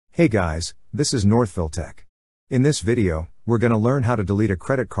Hey guys, this is Northville Tech. In this video, we're gonna learn how to delete a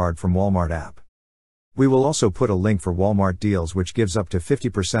credit card from Walmart app. We will also put a link for Walmart deals which gives up to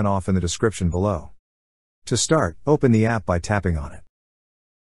 50% off in the description below. To start, open the app by tapping on it.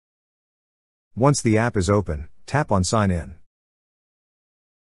 Once the app is open, tap on Sign In.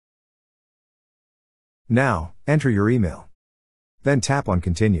 Now, enter your email. Then tap on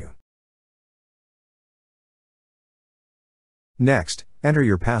Continue. Next, enter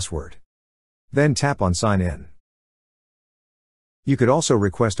your password. Then tap on Sign In. You could also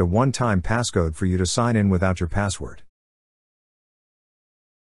request a one-time passcode for you to sign in without your password.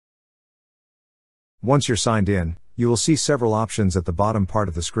 Once you're signed in, you will see several options at the bottom part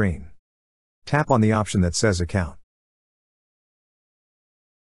of the screen. Tap on the option that says Account.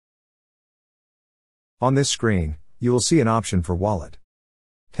 On this screen, you will see an option for Wallet.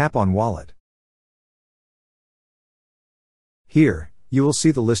 Tap on Wallet. Here, you will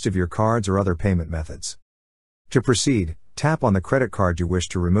see the list of your cards or other payment methods. To proceed, tap on the credit card you wish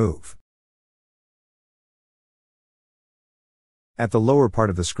to remove. At the lower part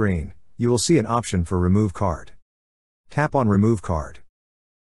of the screen, you will see an option for Remove Card. Tap on Remove Card.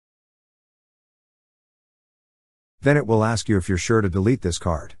 Then it will ask you if you're sure to delete this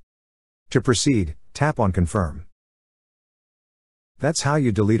card. To proceed, tap on Confirm. That's how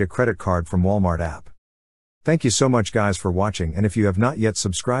you delete a credit card from Walmart app. Thank you so much guys for watching, and if you have not yet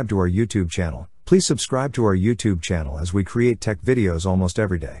subscribed to our YouTube channel, please subscribe to our YouTube channel as we create tech videos almost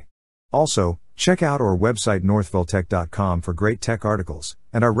every day. Also, check out our website northvilletech.com for great tech articles,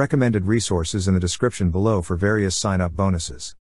 and our recommended resources in the description below for various sign-up bonuses.